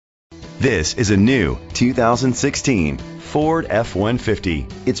This is a new 2016 Ford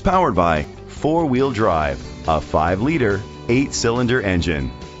F-150. It's powered by four-wheel drive, a 5-liter, 8-cylinder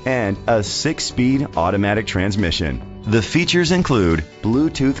engine, and a 6-speed automatic transmission. The features include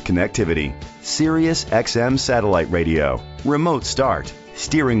Bluetooth connectivity, Sirius XM satellite radio, remote start,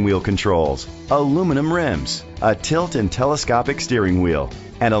 steering wheel controls, aluminum rims, a tilt and telescopic steering wheel,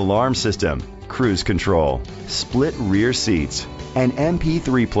 an alarm system, cruise control, split rear seats, an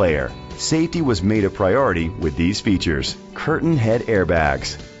MP3 player. Safety was made a priority with these features: curtain head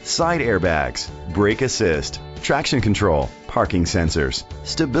airbags, side airbags, brake assist, traction control, parking sensors,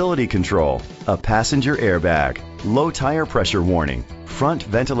 stability control, a passenger airbag, low tire pressure warning, front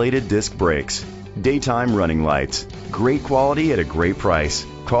ventilated disc brakes, daytime running lights. Great quality at a great price.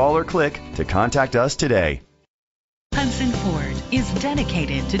 Call or click to contact us today. Hudson Ford is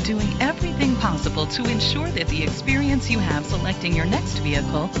dedicated to doing everything possible to ensure that the experience you have selecting your next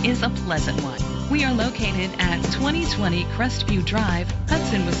vehicle is a pleasant one. We are located at 2020 Crestview Drive,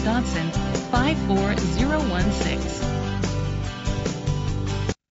 Hudson, Wisconsin, 54016.